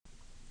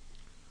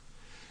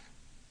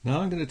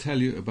Now I'm going to tell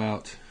you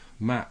about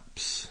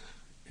maps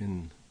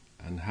and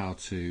how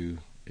to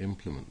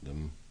implement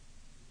them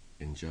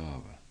in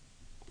Java.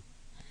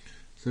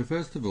 So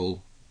first of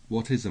all,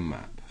 what is a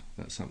map?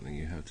 That's something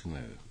you have to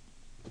know.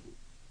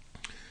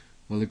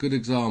 Well, a good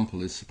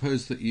example is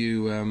suppose that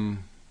you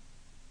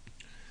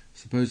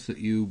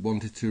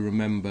wanted to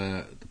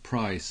remember the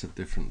price of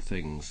different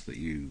things that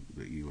you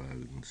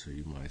own. So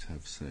you might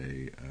have,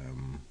 say,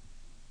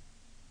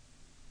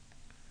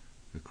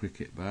 a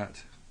cricket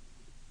bat.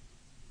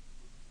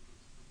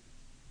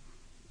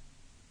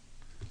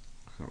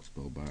 I can't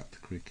spell bat.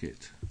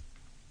 Cricket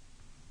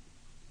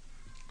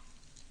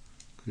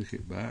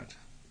bat,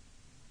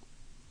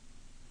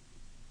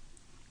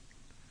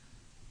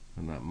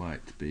 and that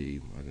might be,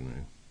 I don't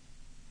know,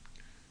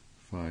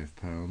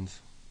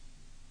 £5.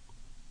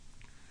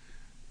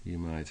 You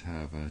might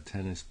have a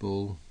tennis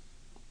ball,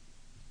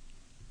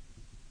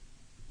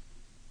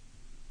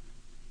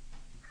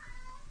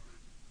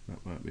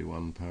 that might be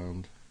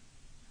 £1.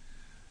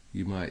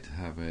 You might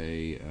have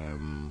a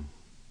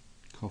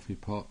coffee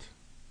pot,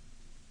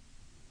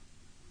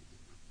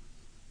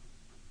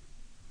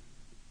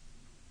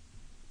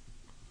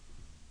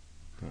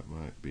 that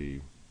might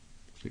be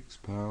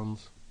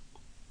 £6.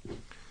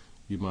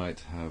 You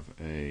might have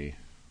a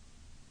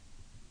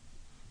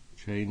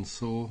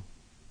chainsaw,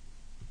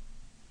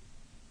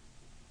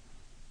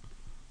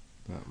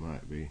 that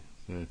might be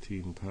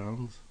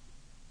 £13.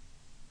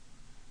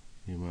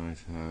 You might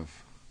have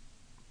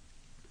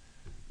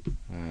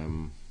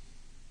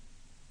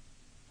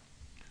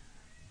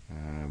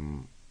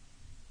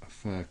a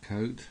fur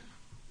coat,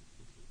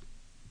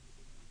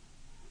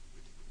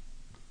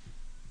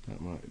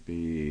 that might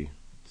be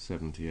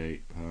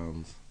 £78,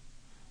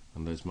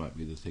 and those might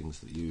be the things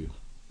that you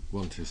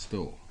want to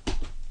store.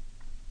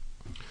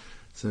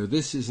 So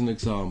this is an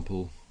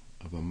example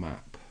of a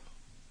map.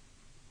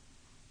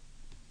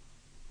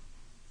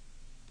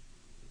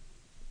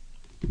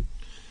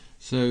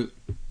 So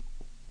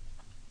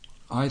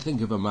I think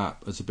of a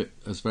map as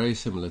very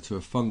similar to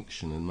a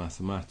function in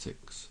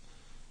mathematics.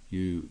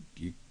 You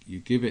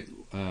give it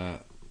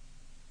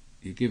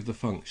you give the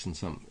function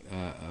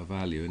a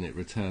value and it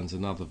returns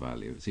another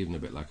value. It's even a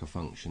bit like a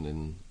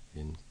function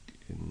in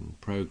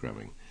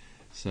programming.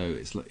 So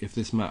it's like if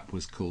this map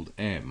was called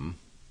M,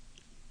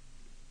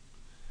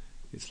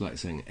 it's like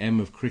saying M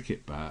of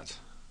cricket bat,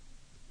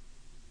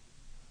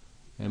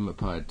 M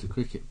applied to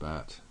cricket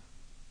bat,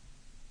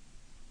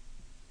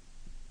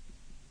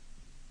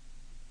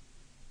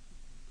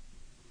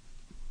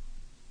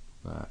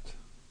 bat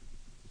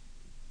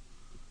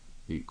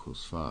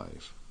equals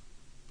 5.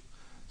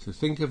 So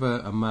think of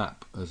a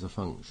map as a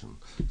function.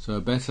 So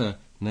a better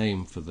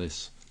name for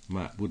this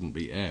map wouldn't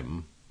be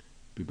M.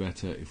 It'd be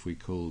better if we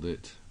called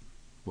it,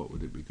 what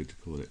would it be good to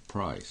call it?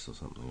 Price or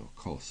something, or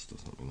cost or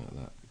something like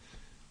that.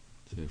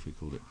 So if we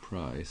called it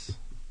price,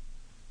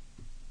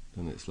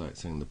 then it's like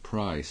saying the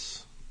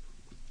price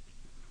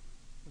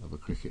of a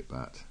cricket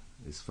bat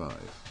is 5.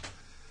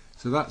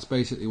 So that's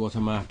basically what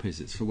a map is.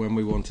 It's for when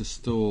we want to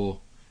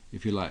store,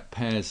 if you like,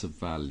 pairs of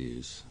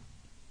values.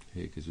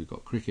 Here, because we've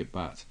got cricket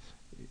bat,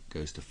 it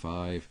goes to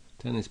 5,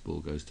 tennis ball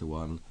goes to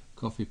 1,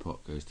 coffee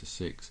pot goes to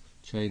 6,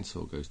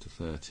 chainsaw goes to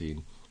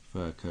 13,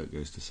 fur coat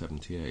goes to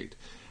 78.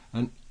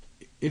 And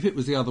if it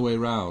was the other way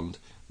round,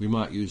 we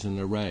might use an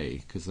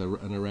array, because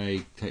an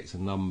array takes a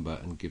number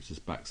and gives us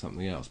back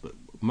something else. But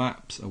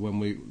maps are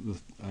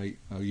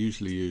are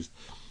usually used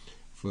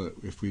for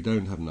if we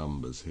don't have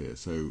numbers here.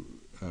 So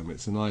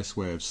it's a nice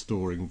way of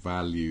storing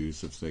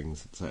values of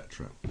things,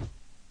 etc.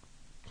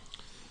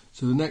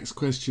 So the next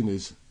question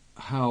is,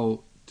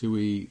 how do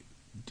we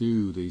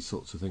do these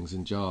sorts of things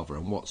in Java,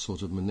 and what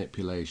sort of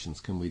manipulations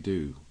can we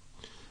do?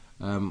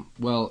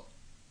 Well,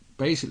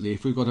 basically,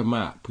 if we've got a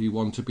map, we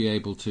want to be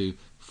able to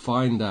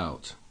find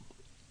out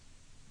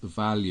the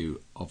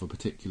value of a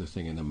particular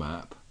thing in a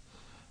map,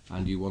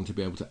 and you want to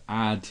be able to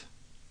add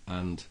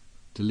and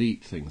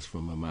delete things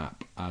from a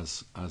map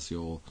as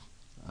your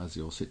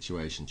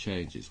situation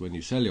changes. When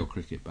you sell your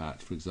cricket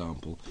bat, for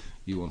example,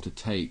 you want to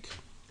take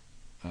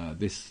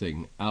this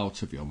thing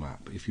out of your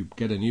map. If you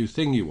get a new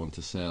thing you want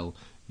to sell,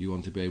 you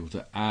want to be able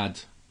to add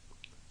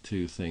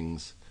to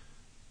things.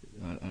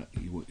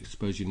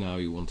 Suppose you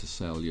want to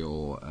sell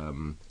your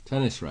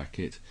tennis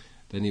racket,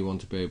 then you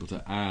want to be able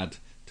to add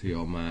to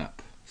your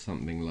map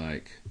something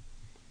like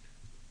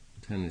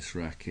tennis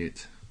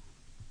racket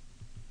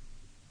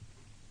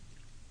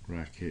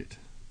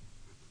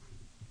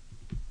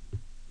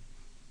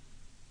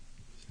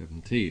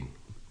 17.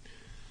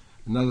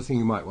 Another thing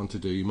you might want to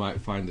do, you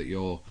might find that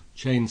your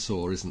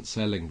chainsaw isn't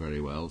selling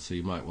very well, so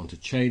you might want to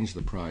change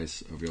the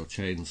price of your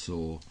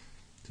chainsaw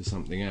to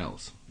something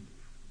else.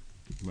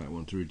 You might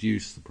want to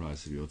reduce the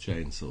price of your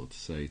chainsaw to,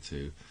 say,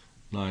 to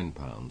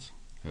 £9,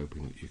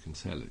 hoping that you can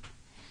sell it.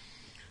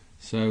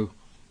 So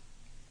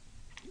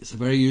it's a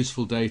very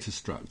useful data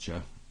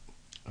structure,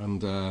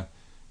 and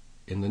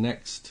in the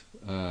next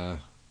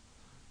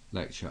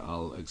lecture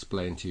I'll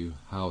explain to you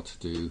how to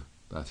do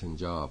that in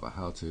Java,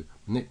 how to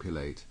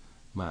manipulate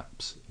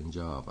maps in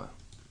Java.